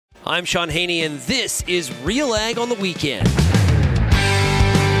I'm Sean Haney, and this is RealAg on the Weekend.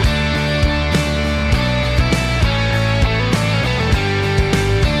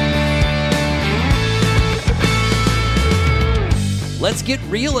 Let's get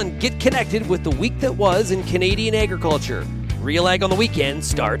real and get connected with the week that was in Canadian agriculture. RealAg on the Weekend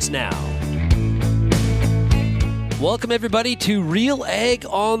starts now. Welcome, everybody, to RealAg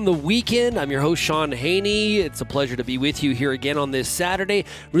on the Weekend. I'm your host, Sean Haney. It's a pleasure to be with you here again on this Saturday.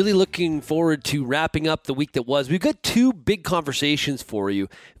 Really looking forward to wrapping up the week that was. We've got two big conversations for you.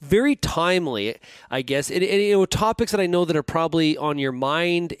 Very timely, I guess. And topics that I know that are probably on your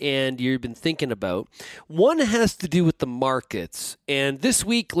mind and you've been thinking about. One has to do with the markets. And this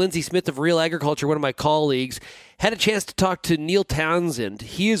week, Lyndsey Smith of RealAgriculture, one of my colleagues, had a chance to talk to Neil Townsend.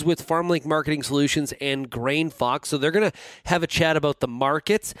 He is with FarmLink Marketing Solutions and Grainfox. So they're going to have a chat about the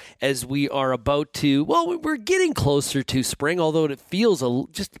markets as we are about to, well, we're getting closer to spring, although it feels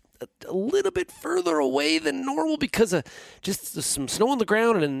just a little bit further away than normal because of just some snow on the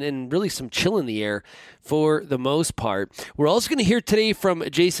ground and really some chill in the air for the most part. We're also going to hear today from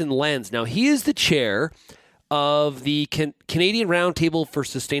Jason Lenz. Now, he is the chair of the Canadian Roundtable for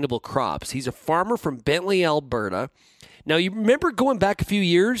Sustainable Crops. He's a farmer from Bentley, Alberta. Now, you remember going back a few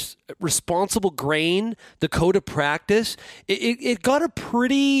years, responsible grain, the code of practice, it got a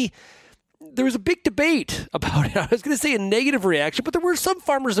pretty... There was a big debate about it. I was going to say a negative reaction, but there were some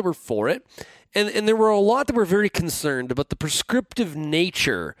farmers that were for it, and there were a lot that were very concerned about the prescriptive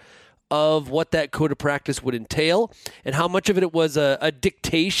nature of what that code of practice would entail and how much of it was a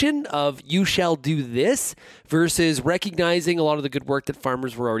dictation of you shall do this versus recognizing a lot of the good work that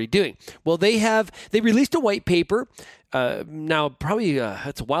farmers were already doing. Well, they released a white paper now, probably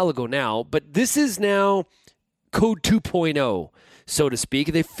it's a while ago now, but this is now code 2.0, so to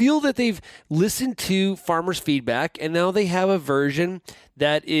speak. They feel that they've listened to farmers' feedback, and now they have a version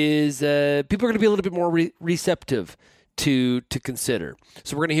that is people are going to be a little bit more receptive to consider.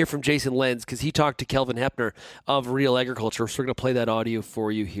 So we're going to hear from Jason Lenz because he talked to Kelvin Heppner of RealAgriculture. So we're going to play that audio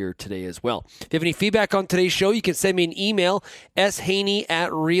for you here today as well. If you have any feedback on today's show, you can send me an email,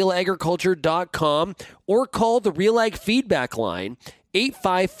 shaney@realagriculture.com, or call the RealAg feedback line,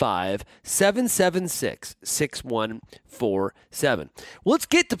 855-776-6147. Well, let's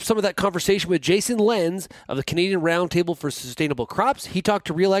get to some of that conversation with Jason Lenz of the Canadian Roundtable for Sustainable Crops. He talked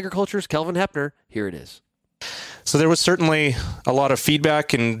to RealAgriculture's Kelvin Heppner. Here it is. So there was certainly a lot of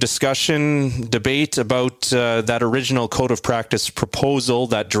feedback and discussion, debate about that original Code of Practice proposal,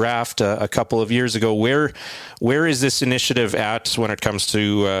 that draft a couple of years ago. Where is this initiative at when it comes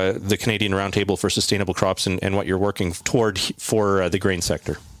to the Canadian Roundtable for Sustainable Crops and what you're working toward for the grain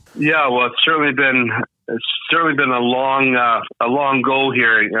sector? Yeah, well, it's certainly been a long go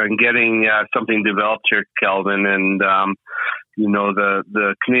here in getting something developed here, Kelvin, and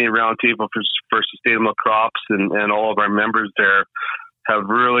the Canadian Roundtable for Sustainable Crops and all of our members there have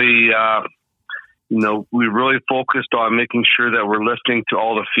really, we really focused on making sure that we're listening to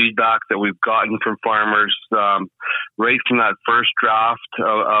all the feedback that we've gotten from farmers, right from that first draft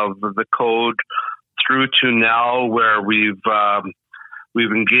of the code through to now, where we've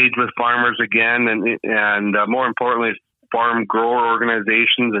engaged with farmers again, and more importantly, farm grower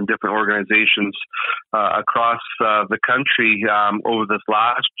organizations and different organizations across the country over this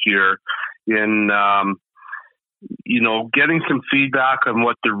last year in, getting some feedback on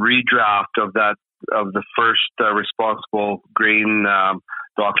what the redraft of the first responsible grain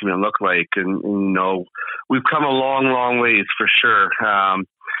document looked like. And we've come a long ways for sure.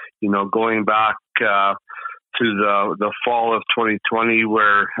 Going back to the fall of 2020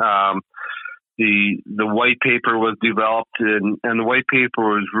 where the white paper was developed, and the white paper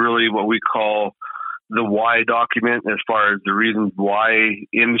was really what we call the why document, as far as the reasons why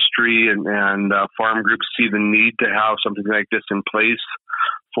industry and farm groups see the need to have something like this in place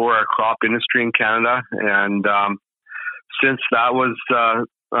for our crop industry in Canada. And since that was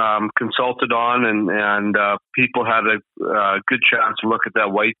consulted on and people had a good chance to look at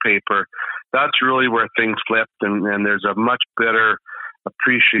that white paper, that's really where things flipped, and there's a much better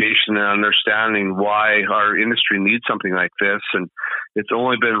appreciation and understanding why our industry needs something like this. And it's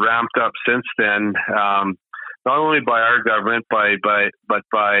only been ramped up since then, not only by our government, but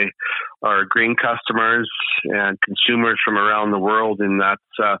by our grain customers and consumers from around the world. And that's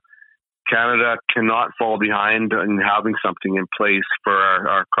Canada cannot fall behind in having something in place for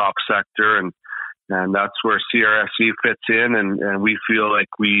our crop sector. And that's where CRSE fits in. And we feel like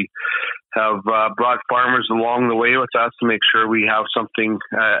we have brought farmers along the way with us to make sure we have something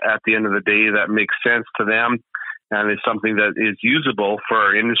at the end of the day that makes sense to them and is something that is usable for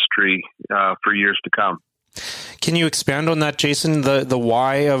our industry for years to come. Can you expand on that, Jason? The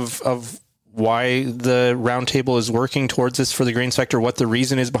why of why the roundtable is working towards this for the grain sector, what the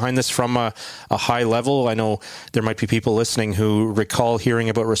reason is behind this from a high level? I know there might be people listening who recall hearing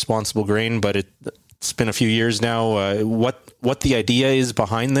about responsible grain, but it's been a few years now. What the idea is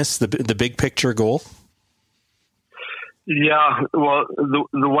behind this, the big picture goal? Yeah, well,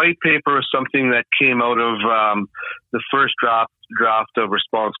 the white paper was something that came out of the first draft of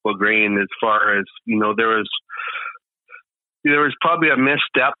responsible grain. As far as, there was probably a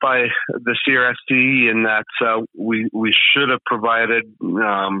misstep by the CRSC in that we should have provided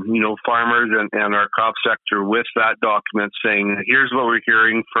farmers and our crop sector with that document saying, here's what we're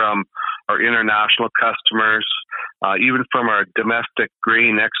hearing from our international customers, even from our domestic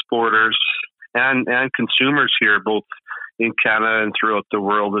grain exporters and consumers here, both in Canada and throughout the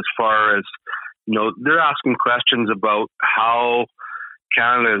world, as far as, they're asking questions about how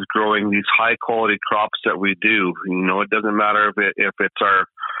Canada is growing these high quality crops that we do. It doesn't matter if it's our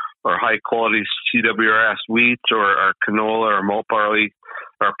high quality CWRS wheat or our canola or malt barley,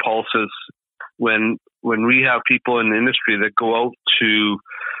 our pulses. When we have people in the industry that go out to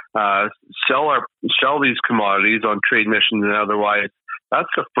sell these commodities on trade missions and otherwise,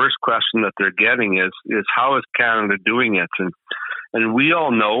 that's the first question that they're getting is how is Canada doing it? And we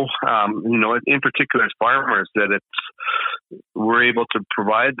all know, in particular as farmers, that we're able to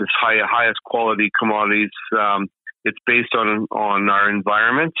provide this highest quality commodities. It's based on our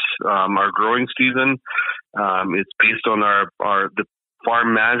environment, our growing season. It's based on the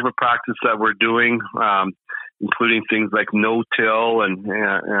farm management practice that we're doing, including things like no-till and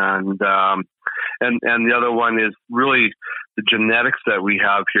the other one is really the genetics that we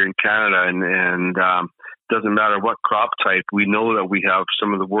have here in Canada, and doesn't matter what crop type. We know that we have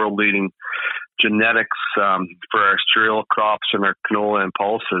some of the world-leading genetics for our cereal crops and our canola and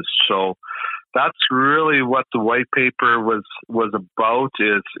pulses. So that's really what the white paper was about,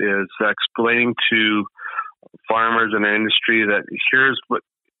 is explaining to farmers in our industry that here's what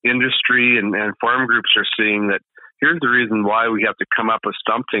industry and farm groups are seeing, that here's the reason why we have to come up with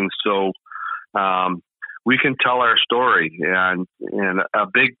something so we can tell our story. And a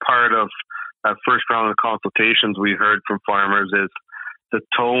big part of our first round of consultations we heard from farmers is the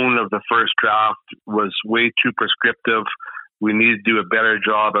tone of the first draft was way too prescriptive. We need to do a better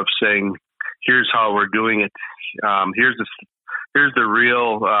job of saying, here's how we're doing it. Here's the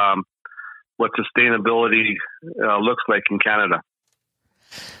real what sustainability looks like in Canada.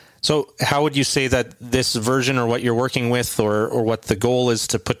 So how would you say that this version, or what you're working with, or what the goal is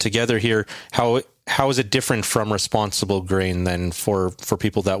to put together here, how is it different from responsible grain than for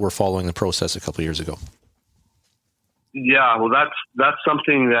people that were following the process a couple of years ago? Yeah, well, that's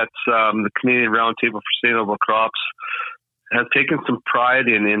something that the Canadian Roundtable for Sustainable Crops has taken some pride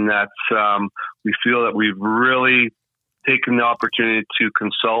in that we feel that we've really taken the opportunity to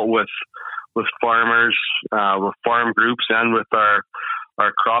consult with farmers, with farm groups, and with our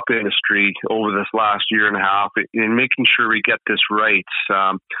crop industry over this last year and a half in making sure we get this right.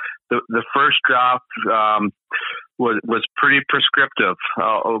 The first draft was pretty prescriptive.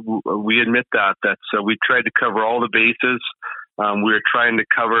 We admit that we tried to cover all the bases. We were trying to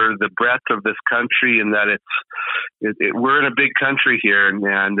cover the breadth of this country, and that we're in a big country here,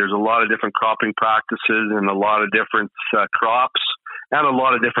 and there's a lot of different cropping practices and a lot of different crops and a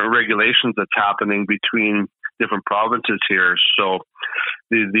lot of different regulations that's happening between different provinces here. So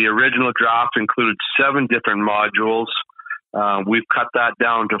the original draft included 7 different modules. We've cut that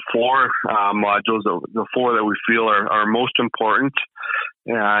down to 4 modules, the 4 that we feel are most important,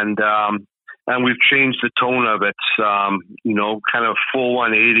 and we've changed the tone of it, kind of full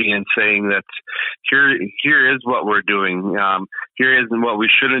 180, and saying that here is what we're doing. Here is what we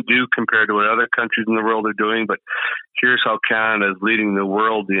shouldn't do compared to what other countries in the world are doing, but here's how Canada is leading the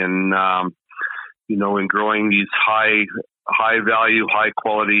world in growing these high value, high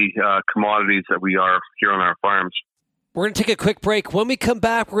quality commodities that we are here on our farms. We're going to take a quick break. When we come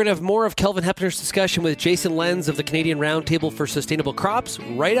back, we're going to have more of Kelvin Heppner's discussion with Jason Lenz of the Canadian Roundtable for Sustainable Crops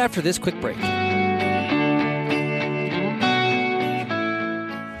right after this quick break.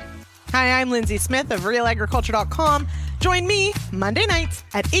 Hi, I'm Lyndsey Smith of RealAgriculture.com. Join me Monday nights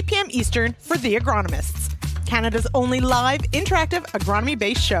at 8 p.m. Eastern for The Agronomists, Canada's only live, interactive,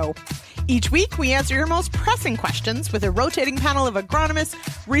 agronomy-based show. Each week, we answer your most pressing questions with a rotating panel of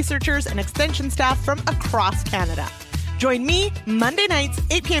agronomists, researchers, and extension staff from across Canada. Join me Monday nights,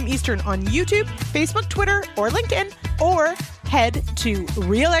 8 p.m. Eastern on YouTube, Facebook, Twitter, or LinkedIn, or head to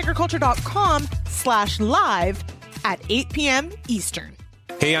realagriculture.com/live at 8 p.m. Eastern.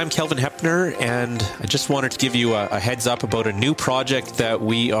 Hey, I'm Kelvin Heppner, and I just wanted to give you a heads up about a new project that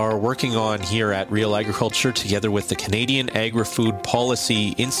we are working on here at RealAgriculture together with the Canadian Agri-Food Policy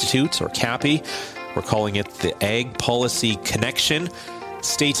Institute, or CAPI. We're calling it the Ag Policy Connection.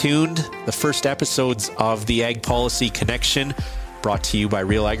 Stay tuned. The first episodes of the Ag Policy Connection, brought to you by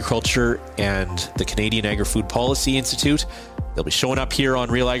RealAgriculture and the Canadian Agri-Food Policy Institute. They'll be showing up here on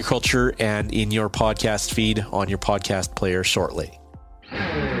RealAgriculture and in your podcast feed on your podcast player shortly.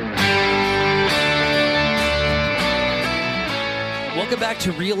 Welcome back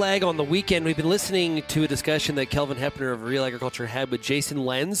to RealAg on the weekend. We've been listening to a discussion that Kelvin Heppner of RealAgriculture had with Jason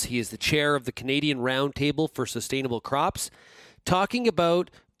Lenz. He is the chair of the Canadian Roundtable for Sustainable Crops, talking about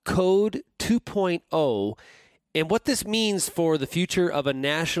Code 2.0 and what this means for the future of a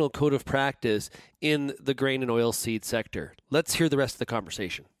national code of practice in the grain and oilseed sector. Let's hear the rest of the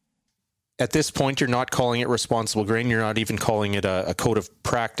conversation. At this point, you're not calling it responsible grain. You're not even calling it a code of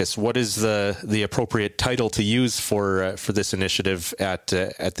practice. What is the appropriate title to use for this initiative at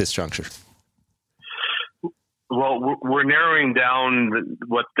this juncture? Well, we're narrowing down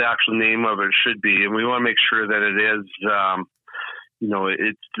what the actual name of it should be, and we want to make sure that it is,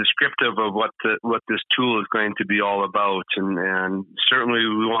 it's descriptive of what this tool is going to be all about, and certainly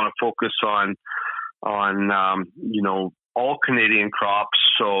we want to focus on all Canadian crops,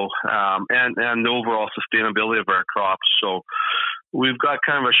 so and the overall sustainability of our crops. So we've got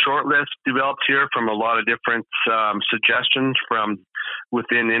kind of a short list developed here from a lot of different suggestions from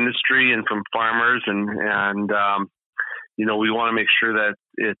within industry and from farmers, and we want to make sure that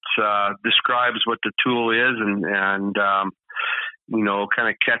it describes what the tool is and kind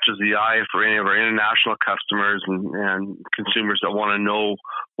of catches the eye for any of our international customers and consumers that want to know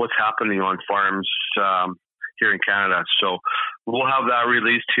what's happening on farms here in Canada. So we'll have that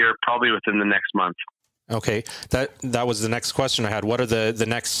released here probably within the next month. Okay. That was the next question I had. What are the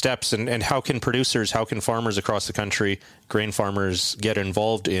next steps, and how can farmers across the country, grain farmers, get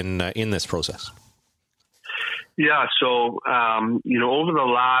involved in this process? Yeah. So, over the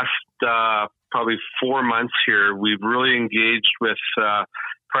last probably 4 months here, we've really engaged with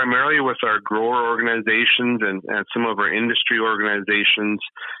primarily with our grower organizations and some of our industry organizations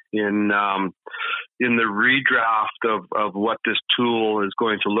in the redraft of what this tool is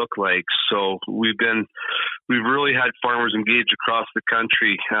going to look like. So we've really had farmers engaged across the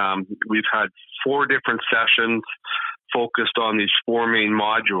country. We've had 4 different sessions focused on these 4 main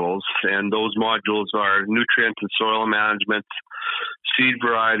modules, and those modules are nutrient and soil management, seed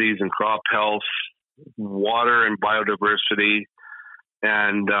varieties and crop health, water and biodiversity,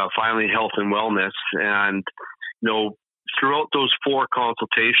 and finally health and wellness. And throughout those 4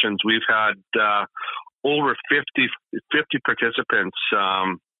 consultations, we've had over 50 participants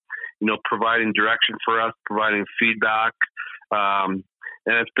providing direction for us, providing feedback,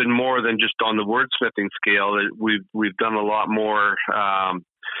 and it's been more than just on the wordsmithing scale. We've done a lot more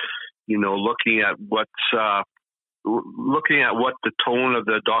looking at what the tone of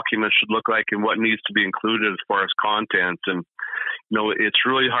the document should look like and what needs to be included as far as content. And it's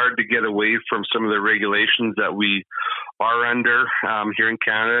really hard to get away from some of the regulations that we are under here in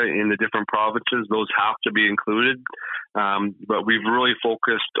Canada in the different provinces. Those have to be included. But we've really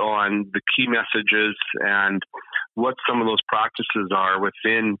focused on the key messages and what some of those practices are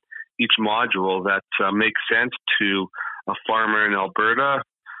within each module that make sense to a farmer in Alberta,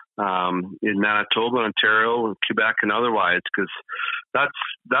 in Manitoba, Ontario, Quebec, and otherwise, because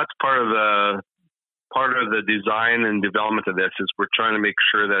that's part of the design and development of this. Is we're trying to make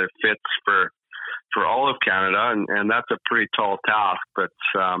sure that it fits for all of Canada, and that's a pretty tall task. But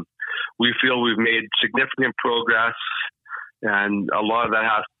we feel we've made significant progress, and a lot of that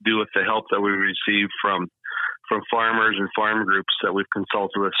has to do with the help that we receive from farmers and farm groups that we've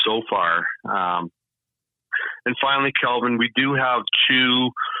consulted with so far. And finally, Kelvin, we do have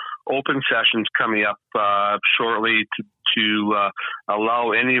 2 open sessions coming up shortly to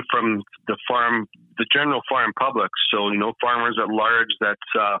allow any from the general farm public. So, farmers at large that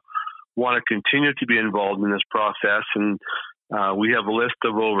want to continue to be involved in this process. And we have a list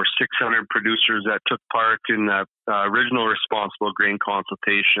of over 600 producers that took part in the original responsible grain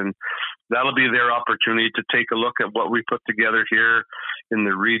consultation. That'll be their opportunity to take a look at what we put together here in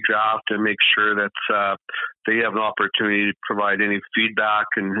the redraft and make sure that they have an opportunity to provide any feedback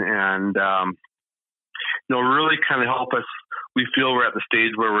and really kind of help us. We feel we're at the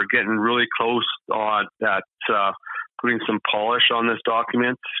stage where we're getting really close on that putting some polish on this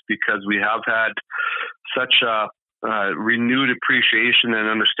document, because we have had such a renewed appreciation and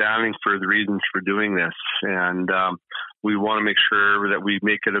understanding for the reasons for doing this. And we want to make sure that we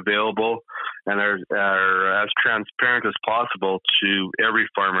make it available are as transparent as possible to every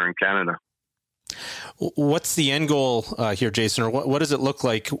farmer in Canada. What's the end goal here, Jason, or what does it look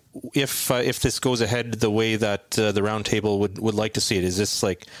like if this goes ahead the way that the Roundtable would like to see it? Is this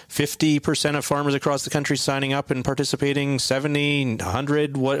like 50% of farmers across the country signing up and participating, 70,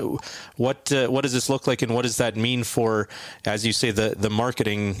 100? What does this look like, and what does that mean for, as you say, the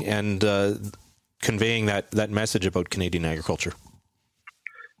marketing and conveying that message about Canadian agriculture?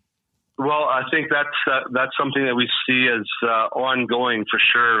 Well, I think that's something that we see as ongoing for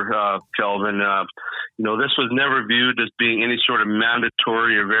sure, Kelvin. This was never viewed as being any sort of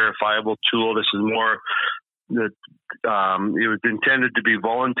mandatory or verifiable tool. This is more that it was intended to be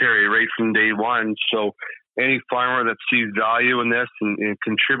voluntary right from day one. So any farmer that sees value in this and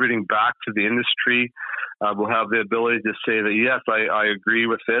contributing back to the industry will have the ability to say that, yes, I agree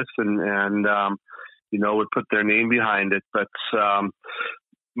with this and would put their name behind it. But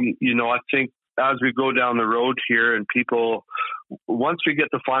I think as we go down the road here and people, once we get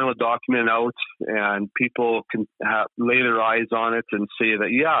the final document out and people can lay their eyes on it and say that,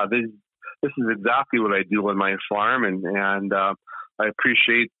 yeah, this is exactly what I do on my farm. And I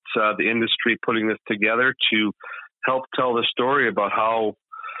appreciate the industry putting this together to help tell the story about how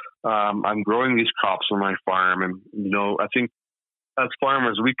I'm growing these crops on my farm. And, I think as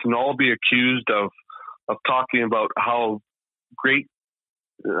farmers, we can all be accused of talking about how great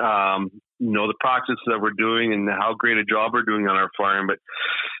the practices that we're doing and how great a job we're doing on our farm, but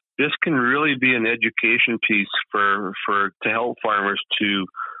this can really be an education piece to help farmers to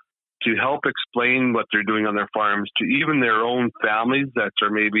help explain what they're doing on their farms to even their own families that are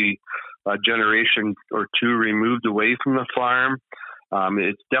maybe a generation or two removed away from the farm.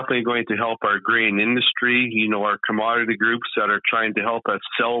 It's definitely going to help our grain industry, our commodity groups that are trying to help us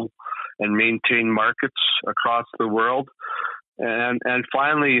sell and maintain markets across the world. And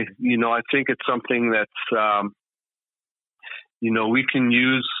finally, I think it's something that's, we can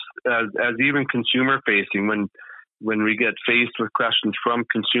use as even consumer facing when we get faced with questions from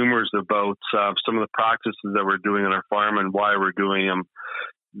consumers about some of the practices that we're doing on our farm and why we're doing them.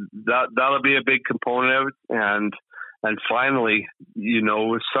 That'll be a big component of it. And finally,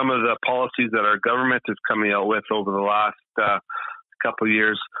 with some of the policies that our government is coming out with over the last couple of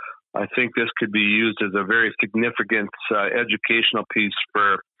years, I think this could be used as a very significant educational piece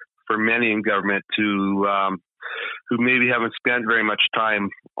for many in government who maybe haven't spent very much time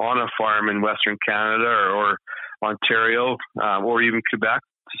on a farm in Western Canada or Ontario or even Quebec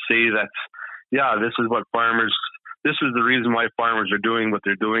to say that, yeah, this is the reason why farmers are doing what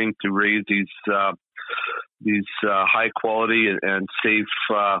they're doing to raise these high quality and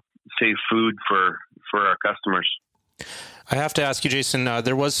safe food for our customers. I have to ask you, Jason,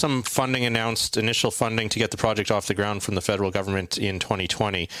 there was some funding announced, initial funding to get the project off the ground from the federal government in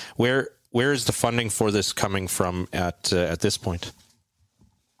 2020. Where is the funding for this coming from at this point?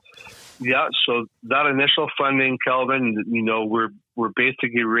 Yeah, so that initial funding, Kelvin, we're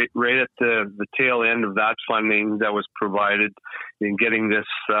basically right at the tail end of that funding that was provided in getting this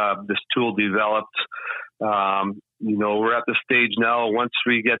tool developed. We're at the stage now, once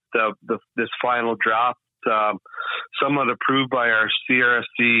we get this final draft, somewhat approved by our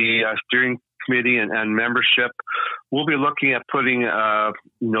CRSC steering committee and membership, we'll be looking at putting a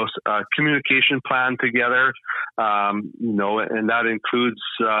communication plan together, and that includes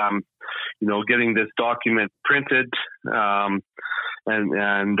getting this document printed,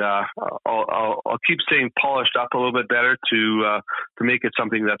 and I'll keep saying polished up a little bit better to make it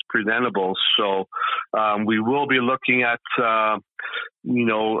something that's presentable. So we will be looking at a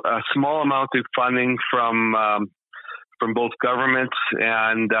small amount of funding from both governments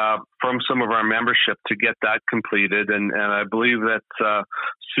and from some of our membership to get that completed. And I believe that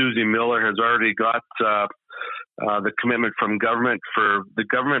Susie Miller has already got the commitment from government for the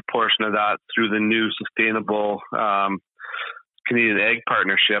government portion of that through the new Sustainable Canadian Ag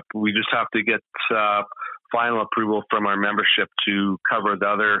Partnership. We just have to get final approval from our membership to cover the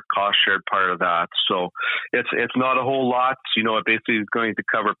other cost shared part of that. So it's not a whole lot. It basically is going to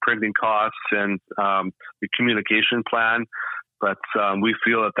cover printing costs and the communication plan. But we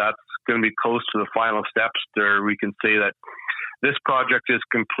feel that that's going to be close to the final steps there. We can say that this project is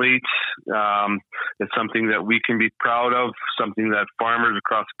complete. It's something that we can be proud of, something that farmers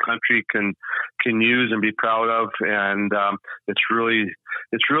across the country can use and be proud of, and it's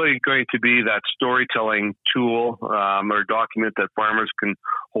really going to be that storytelling tool or document that farmers can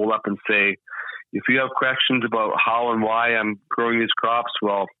hold up and say, if you have questions about how and why I'm growing these crops,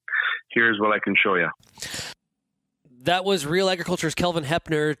 well, here's what I can show you. That was Real Agriculture's Kelvin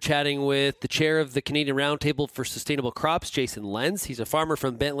Heppner chatting with the chair of the Canadian Roundtable for Sustainable Crops, Jason Lenz. He's a farmer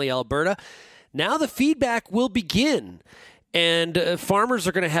from Bentley, Alberta. Now the feedback will begin, and farmers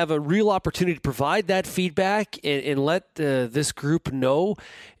are going to have a real opportunity to provide that feedback and let this group know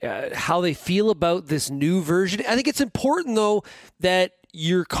how they feel about this new version. I think it's important, though, that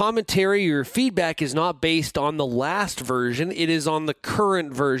your commentary, your feedback is not based on the last version. It is on the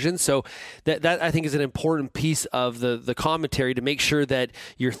current version. So that I think is an important piece of the commentary, to make sure that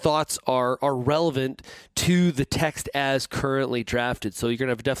your thoughts are relevant to the text as currently drafted. So you're going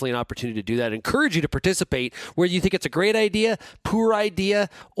to have definitely an opportunity to do that. I encourage you to participate, whether you think it's a great idea, poor idea,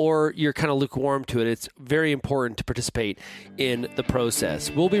 or you're kind of lukewarm to it. It's very important to participate in the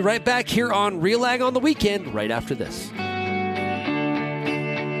process. We'll be right back here on Real Ag on the Weekend right after this.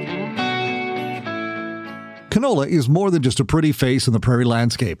 Canola is more than just a pretty face in the prairie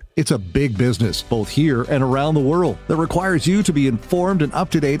landscape. It's a big business, both here and around the world, that requires you to be informed and up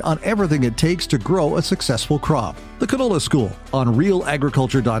to date on everything it takes to grow a successful crop. The Canola School on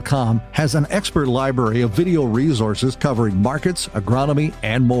RealAgriculture.com has an expert library of video resources covering markets, agronomy,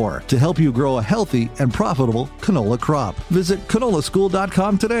 and more to help you grow a healthy and profitable canola crop. Visit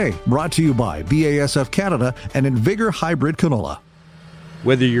canolaschool.com today. Brought to you by BASF Canada and Invigor Hybrid Canola.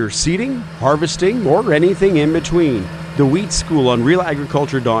 Whether you're seeding, harvesting, or anything in between, the Wheat School on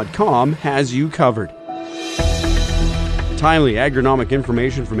RealAgriculture.com has you covered. Timely agronomic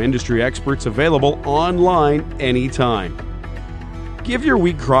information from industry experts available online anytime. Give your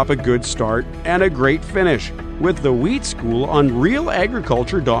wheat crop a good start and a great finish with the Wheat School on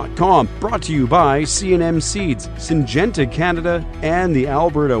RealAgriculture.com. Brought to you by C&M Seeds, Syngenta Canada, and the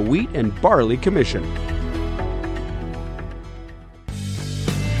Alberta Wheat and Barley Commission.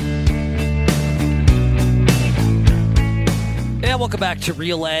 Welcome back to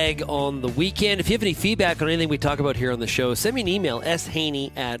Real Ag on the Weekend. If you have any feedback on anything we talk about here on the show, send me an email,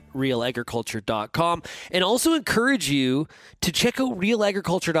 shaney@realagriculture.com. And also encourage you to check out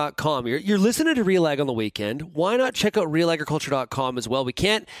realagriculture.com. You're listening to Real Ag on the Weekend. Why not check out realagriculture.com as well? We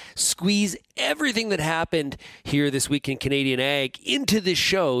can't squeeze everything that happened here this week in Canadian Ag into this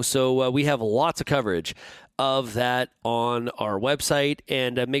show, so we have lots of coverage of that on our website,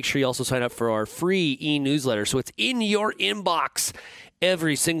 and make sure you also sign up for our free e-newsletter so it's in your inbox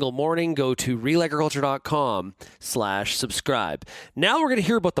every single morning. Go to realagriculture.com/subscribe. Now we're going to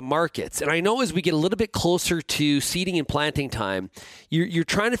hear about the markets, and I know as we get a little bit closer to seeding and planting time, you're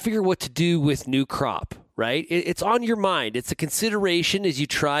trying to figure what to do with new crop, right? It's on your mind. It's a consideration as you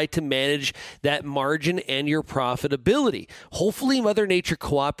try to manage that margin and your profitability. Hopefully Mother Nature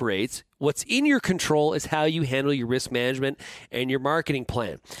cooperates. What's in your control is how you handle your risk management and your marketing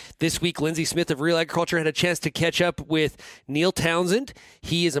plan. This week, Lyndsey Smith of Real Agriculture had a chance to catch up with Neil Townsend.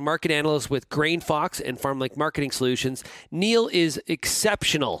 He is a market analyst with Grainfox and FarmLink Marketing Solutions. Neil is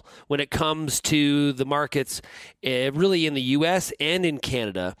exceptional when it comes to the markets, really in the U.S. and in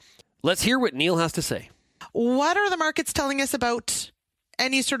Canada. Let's hear what Neil has to say. What are the markets telling us about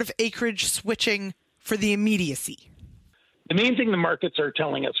any sort of acreage switching for the immediacy? The main thing the markets are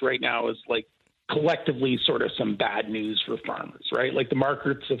telling us right now is like collectively sort of some bad news for farmers, right? Like the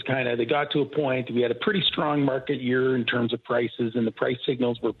markets have they got to a point, we had a pretty strong market year in terms of prices, and the price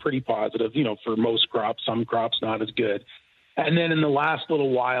signals were pretty positive, for most crops, some crops not as good. And then in the last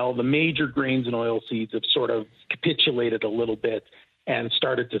little while, the major grains and oilseeds have sort of capitulated a little bit and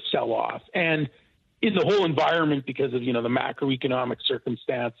started to sell off. And in the whole environment, because of, the macroeconomic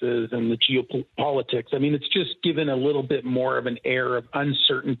circumstances and the geopolitics, it's just given a little bit more of an air of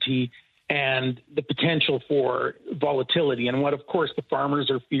uncertainty and the potential for volatility. And what, of course, the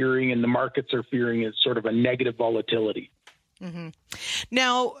farmers are fearing and the markets are fearing is sort of a negative volatility. Mm-hmm.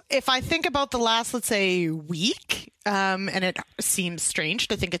 Now, if I think about the last, let's say, week, and it seems strange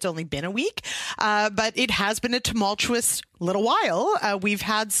to think it's only been a week, but it has been a tumultuous little while. We've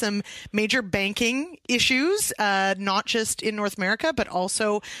had some major banking issues, not just in North America, but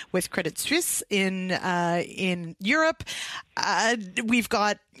also with Credit Suisse in Europe. We've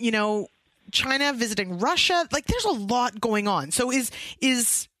got, China visiting Russia. Like, there's a lot going on. So is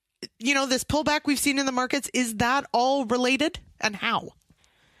this pullback we've seen in the markets, is that all related, and how?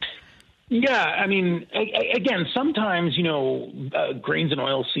 Yeah, again, sometimes, grains and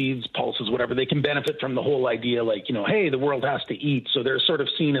oilseeds, pulses, whatever, they can benefit from the whole idea like, hey, the world has to eat. So they're sort of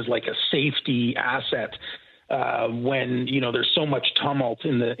seen as like a safety asset when, there's so much tumult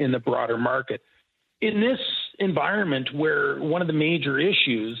in the broader market. In this environment where one of the major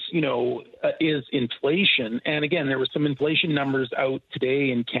issues, is inflation, and again, there were some inflation numbers out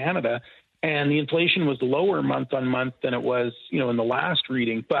today in Canada, and the inflation was lower month on month than it was, in the last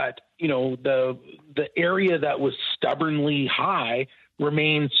reading. But, the the area that was stubbornly high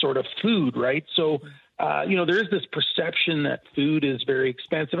remains sort of food, right? So, there is this perception that food is very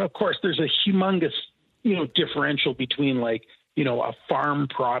expensive. Of course, there's a humongous, differential between like, a farm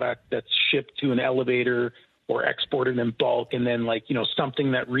product that's shipped to an elevator or exported in bulk, and then like,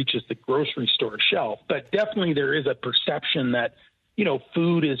 something that reaches the grocery store shelf. But definitely there is a perception that,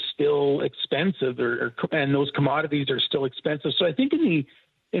 food is still expensive and those commodities are still expensive. So I think in the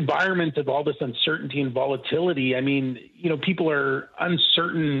environment of all this uncertainty and volatility, I mean, people are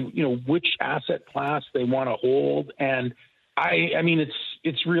uncertain, which asset class they want to hold. And I mean,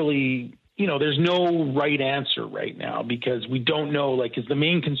 it's really, there's no right answer right now because we don't know, like, is the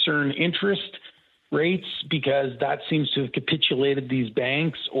main concern interest rates because that seems to have capitulated these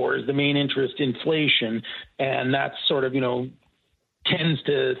banks, or is the main interest inflation? And that's sort of, tends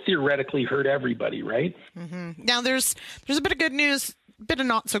to theoretically hurt everybody, right? Mm-hmm. Now there's a bit of good news, bit of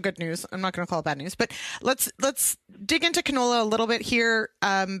not so good news. I'm not going to call it bad news, but let's dig into canola a little bit here.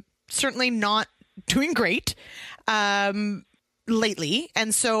 Certainly not doing great lately.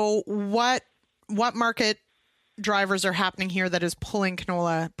 And so what market drivers are happening here that is pulling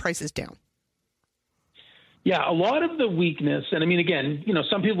canola prices down? Yeah, a lot of the weakness, and I mean, again,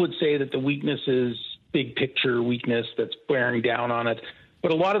 some people would say that the weakness is big picture weakness that's bearing down on it,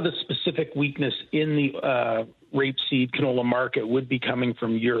 but a lot of the specific weakness in the rapeseed canola market would be coming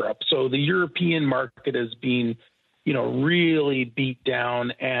from Europe. So the European market has been, really beat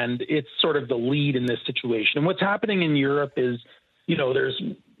down, and it's sort of the lead in this situation. And what's happening in Europe is, there's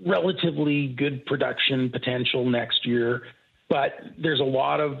relatively good production potential next year, but there's a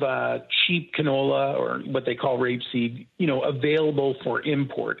lot of cheap canola, or what they call rapeseed, available for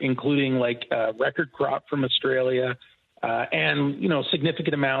import, including like a record crop from Australia, and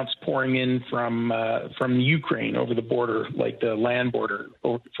significant amounts pouring in from Ukraine over the border, like the land border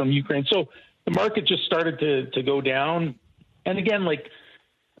from Ukraine. So the market just started to go down, and again, like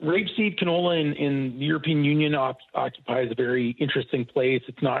rapeseed canola in the European Union occupies a very interesting place.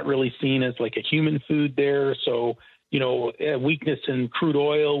 It's not really seen as like a human food there, so. A weakness in crude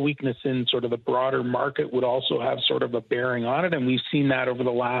oil, weakness in sort of the broader market would also have sort of a bearing on it. And we've seen that over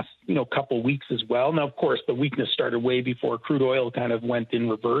the last, couple of weeks as well. Now, of course, the weakness started way before crude oil kind of went in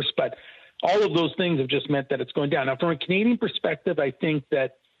reverse, but all of those things have just meant that it's going down. Now, from a Canadian perspective, I think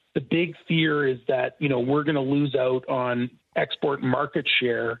that the big fear is that, we're going to lose out on export market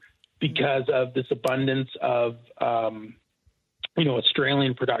share because of this abundance of,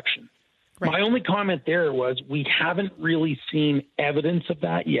 Australian production. Right. My only comment there was we haven't really seen evidence of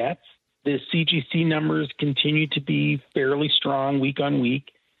that yet. The CGC numbers continue to be fairly strong week on week.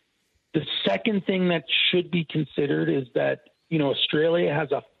 The second thing that should be considered is that, Australia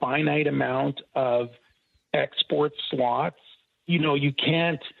has a finite amount of export slots.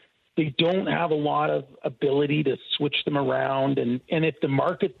 They don't have a lot of ability to switch them around. And if the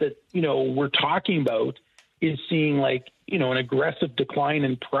market that, we're talking about is seeing like, an aggressive decline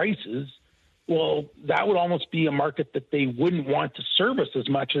in prices, well, that would almost be a market that they wouldn't want to service as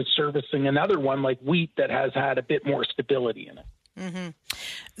much as servicing another one like wheat that has had a bit more stability in it. Mm-hmm.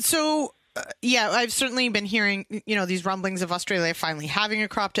 So, I've certainly been hearing, these rumblings of Australia finally having a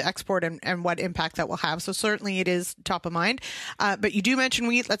crop to export and what impact that will have. So certainly it is top of mind. But you do mention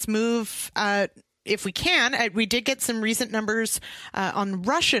wheat. Let's move, if we can. We did get some recent numbers on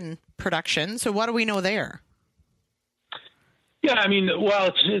Russian production. So what do we know there? Yeah, I mean,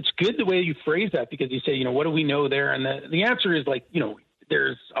 well, it's good the way you phrase that because you say, what do we know there? And the answer is like,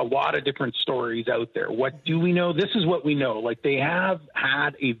 there's a lot of different stories out there. What do we know? This is what we know. Like they have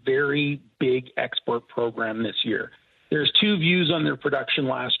had a very big export program this year. There's two views on their production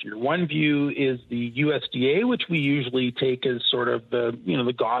last year. One view is the USDA, which we usually take as sort of the,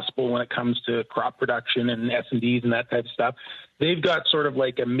 the gospel when it comes to crop production and S&Ds and that type of stuff. They've got sort of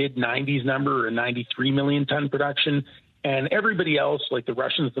like a mid-90s number or 93 million ton production. And everybody else, like the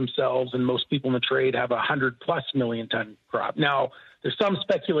Russians themselves and most people in the trade, have 100+ million ton crop. Now, there's some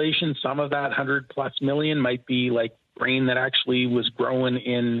speculation. Some of that 100+ million might be like grain that actually was grown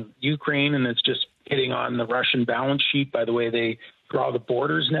in Ukraine and it's just hitting on the Russian balance sheet by the way they draw the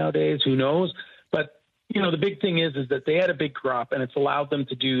borders nowadays. Who knows? But, the big thing is that they had a big crop and it's allowed them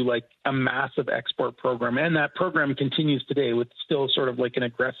to do like a massive export program. And that program continues today with still sort of like an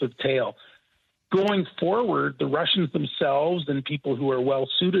aggressive tail. Going forward, the Russians themselves and people who are well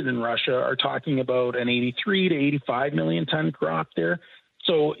suited in Russia are talking about an 83 to 85 million ton crop there.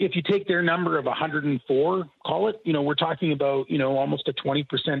 So if you take their number of 104, call it, we're talking about, almost a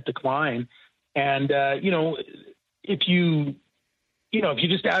 20% decline. And, if you if you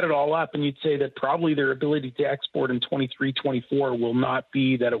just add it all up, and you'd say that probably their ability to export in 23-24 will not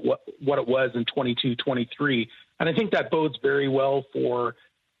be what it was in 22-23. And I think that bodes very well for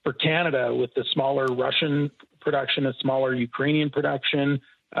Canada with the smaller Russian production, a smaller Ukrainian production,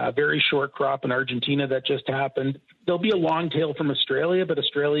 very short crop in Argentina that just happened. There'll be a long tail from Australia, but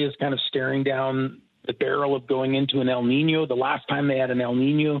Australia is kind of staring down the barrel of going into an El Nino. The last time they had an El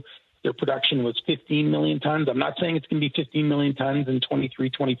Nino, their production was 15 million tons. I'm not saying it's going to be 15 million tons in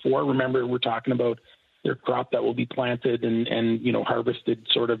 23-24. Remember, we're talking about their crop that will be planted and harvested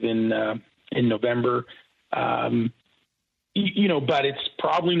sort of in November. But it's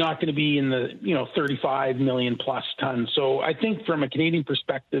probably not going to be in the 35 million plus tons. So I think from a Canadian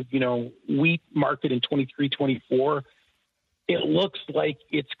perspective, wheat market in 23-24, it looks like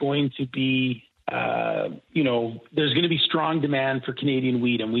it's going to be there's going to be strong demand for Canadian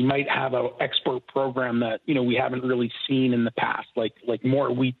wheat, and we might have an export program that, we haven't really seen in the past, like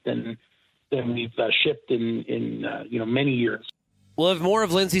more wheat than we've shipped in many years. We'll have more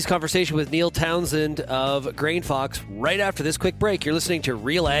of Lyndsey's conversation with Neil Townsend of Grainfox right after this quick break. You're listening to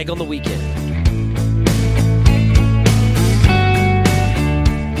Real Ag on the Weekend.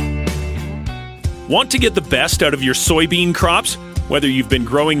 Want to get the best out of your soybean crops? Whether you've been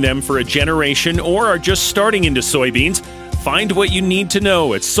growing them for a generation or are just starting into soybeans, find what you need to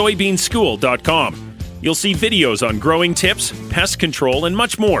know at soybeanschool.com. You'll see videos on growing tips, pest control, and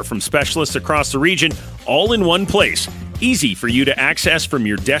much more from specialists across the region, all in one place. Easy for you to access from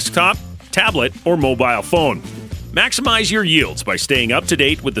your desktop, tablet, or mobile phone. Maximize your yields by staying up to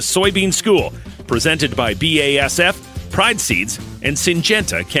date with the Soybean School, presented by BASF, Pride Seeds, and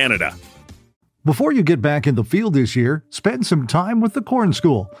Syngenta Canada. Before you get back in the field this year, spend some time with the Corn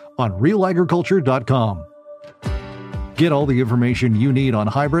School on RealAgriculture.com. Get all the information you need on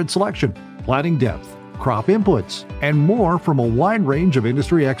hybrid selection, planting depth, crop inputs, and more from a wide range of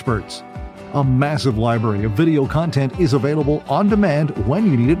industry experts. A massive library of video content is available on demand when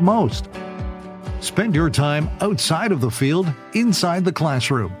you need it most. Spend your time outside of the field, inside the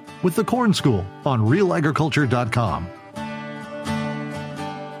classroom, with the Corn School on RealAgriculture.com.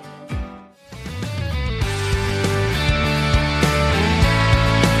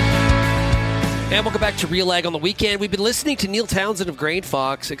 And welcome back to Real Ag on the Weekend. We've been listening to Neil Townsend of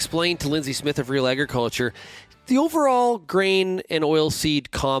Grainfox explain to Lyndsey Smith of RealAgriculture the overall grain and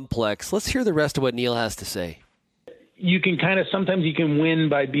oilseed complex. Let's hear the rest of what Neil has to say. You can sometimes you can win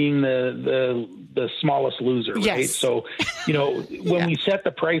by being the smallest loser, right? Yes. So, when we set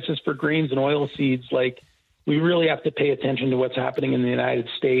the prices for grains and oilseeds, we really have to pay attention to what's happening in the United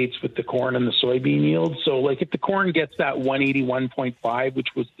States with the corn and the soybean yield. So if the corn gets that 181.5, which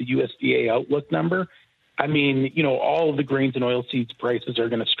was the USDA outlook number, all of the grains and oilseeds prices are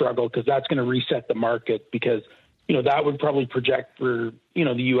going to struggle because that's going to reset the market because, that would probably project for,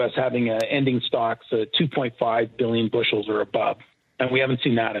 the U.S. having ending stocks 2.5 billion bushels or above. And we haven't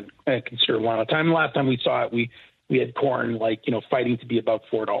seen that in a considerable amount of time. The last time we saw it, we had corn fighting to be about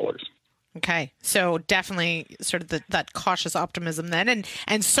 $4. Okay, so definitely sort of that cautious optimism then,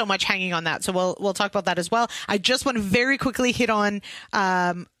 and so much hanging on that. So we'll talk about that as well. I just want to very quickly hit on,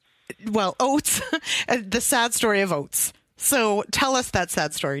 oats, the sad story of oats. So tell us that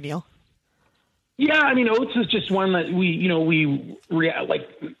sad story, Neil. Yeah, oats is just one that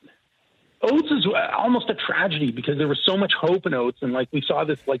oats is almost a tragedy because there was so much hope in oats, and we saw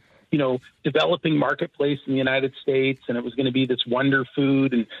this developing marketplace in the United States, and it was going to be this wonder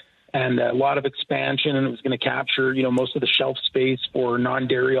food and a lot of expansion, and it was going to capture, most of the shelf space for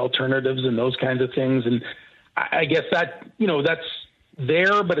non-dairy alternatives and those kinds of things. And I guess that, that's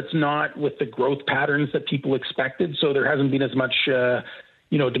there, but it's not with the growth patterns that people expected. So there hasn't been as much,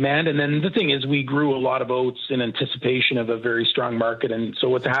 demand. And then the thing is, we grew a lot of oats in anticipation of a very strong market. And so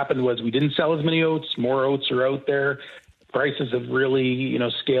what's happened was we didn't sell as many oats. More oats are out there. Prices have really,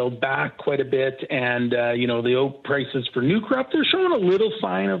 scaled back quite a bit. And, the oat prices for new crop, they're showing a little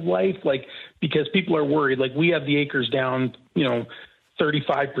sign of life, because people are worried. We have the acres down,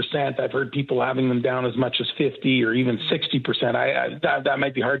 35%. I've heard people having them down as much as 50 or even 60%. That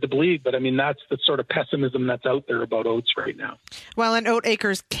might be hard to believe, but that's the sort of pessimism that's out there about oats right now. Well, and oat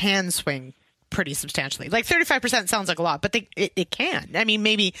acres can swing pretty substantially. 35% sounds like a lot, but it can.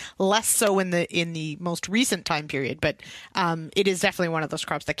 Maybe less so in the most recent time period, but it is definitely one of those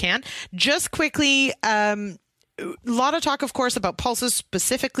crops that can. Just quickly, a lot of talk, of course, about pulses,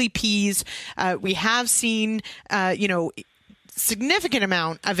 specifically peas. We have seen, significant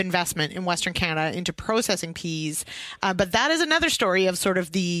amount of investment in Western Canada into processing peas. But that is another story of sort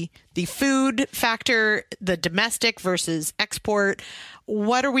of the food factor, the domestic versus export export.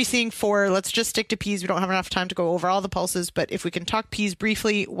 What are we seeing for, let's just stick to peas. We don't have enough time to go over all the pulses, but if we can talk peas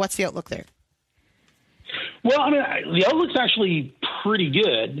briefly, what's the outlook there? Well, I mean, the outlook's actually pretty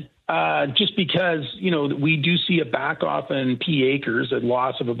good, just because, we do see a back off in pea acres, a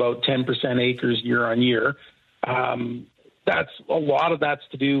loss of about 10% acres year on year. That's a lot of that's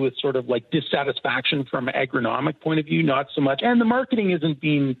to do with sort of like dissatisfaction from an agronomic point of view, not so much. And the marketing isn't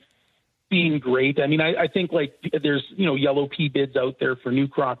being great. I mean, I think like there's, yellow pea bids out there for new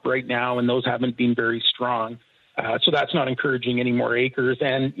crop right now, and those haven't been very strong. So that's not encouraging any more acres.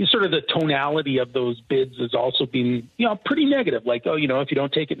 And sort of the tonality of those bids has also been, pretty negative. Like, if you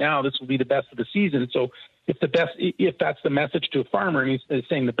don't take it now, this will be the best of the season. So if that's the message to a farmer, and he's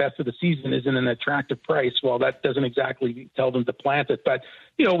saying the best of the season isn't an attractive price, well, that doesn't exactly tell them to plant it. But,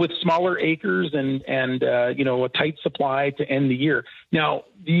 with smaller acres and a tight supply to end the year. Now,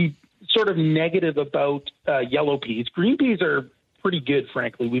 the sort of negative about yellow peas, green peas are pretty good,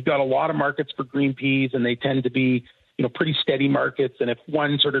 frankly. We've got a lot of markets for green peas, and they tend to be, pretty steady markets. And if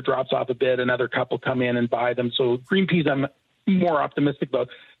one sort of drops off a bit, another couple come in and buy them. So green peas, I'm more optimistic about.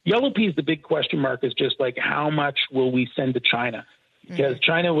 Yellow peas, the big question mark is just like, how much will we send to China? Because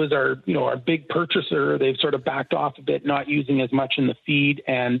China was our big purchaser. They've sort of backed off a bit, not using as much in the feed.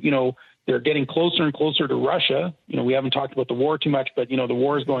 And, they're getting closer and closer to Russia. We haven't talked about the war too much, but, the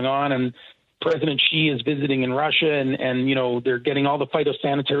war is going on, and President Xi is visiting in Russia, and they're getting all the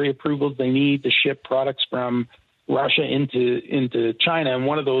phytosanitary approvals they need to ship products from Russia into China. And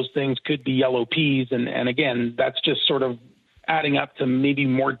one of those things could be yellow peas. And again, that's just sort of adding up to maybe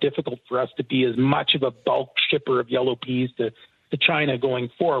more difficult for us to be as much of a bulk shipper of yellow peas to China going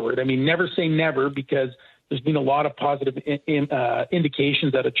forward. I mean, never say never, because there's been a lot of positive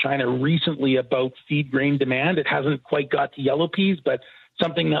indications out of China recently about feed grain demand. It hasn't quite got to yellow peas, but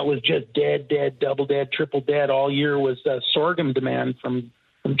something that was just dead, double dead, triple dead all year was sorghum demand from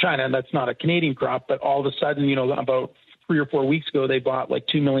China. And that's not a Canadian crop, but all of a sudden, about 3 or 4 weeks ago, they bought like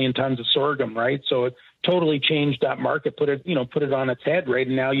 2 million tons of sorghum, right? So it totally changed that market, put it on its head, right?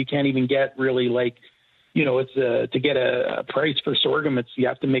 And now you can't even get really like, it's to get a price for sorghum, you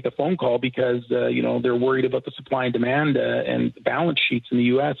have to make a phone call because, they're worried about the supply and demand and balance sheets in the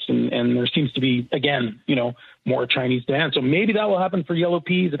U.S. And there seems to be, again, more Chinese demand. So maybe that will happen for yellow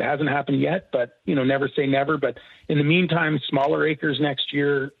peas. It hasn't happened yet, but, never say never. But in the meantime, smaller acres next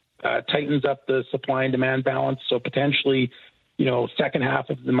year tightens up the supply and demand balance. So potentially, second half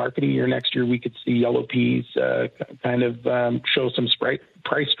of the marketing year next year, we could see yellow peas kind of show some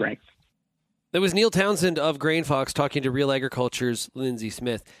price strength. That was Neil Townsend of Grainfox talking to RealAgriculture's Lyndsey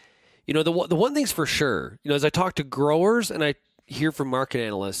Smith. The one thing's for sure, as I talk to growers and I hear from market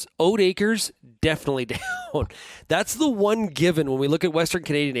analysts, oat acres definitely down. That's the one given when we look at Western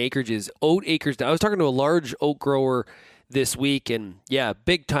Canadian acreages, oat acres down. I was talking to a large oat grower this week, and yeah,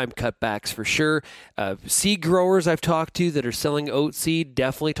 big time cutbacks for sure. Seed growers I've talked to that are selling oat seed,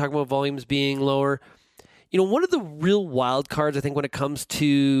 definitely talking about volumes being lower. One of the real wild cards, I think, when it comes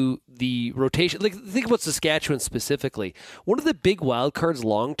to the rotation, like think about Saskatchewan specifically, one of the big wild cards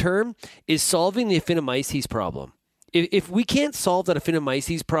long term is solving the Aphanomyces problem. If we can't solve that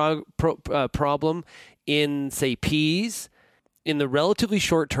Aphanomyces problem in, say, peas, in the relatively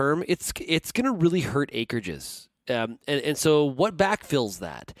short term, it's going to really hurt acreages. And so what backfills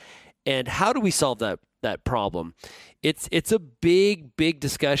that? And how do we solve that problem? It's a big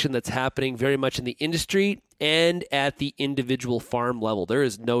discussion that's happening very much in the industry and at the individual farm level. There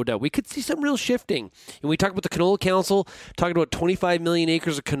is no doubt. We could see some real shifting. And we talk about the Canola Council, talking about 25 million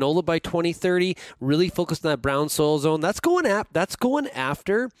acres of canola by 2030, really focused on that brown soil zone. That's going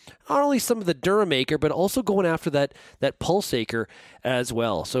after not only some of the durum acre, but also going after that pulse acre as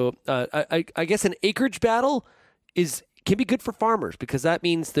well. So I guess an acreage battle can be good for farmers because that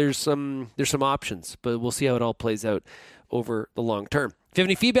means there's some options, but we'll see how it all plays out over the long term. If you have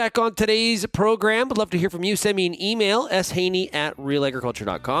any feedback on today's program, I'd love to hear from you. Send me an email,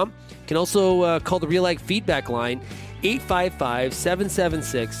 shaney@realagriculture.com. You can also call the RealAg feedback line,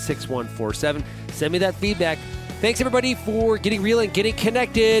 855-776-6147. Send me that feedback. Thanks, everybody, for getting real and getting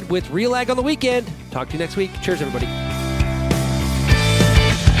connected with RealAg on the weekend. Talk to you next week. Cheers, everybody.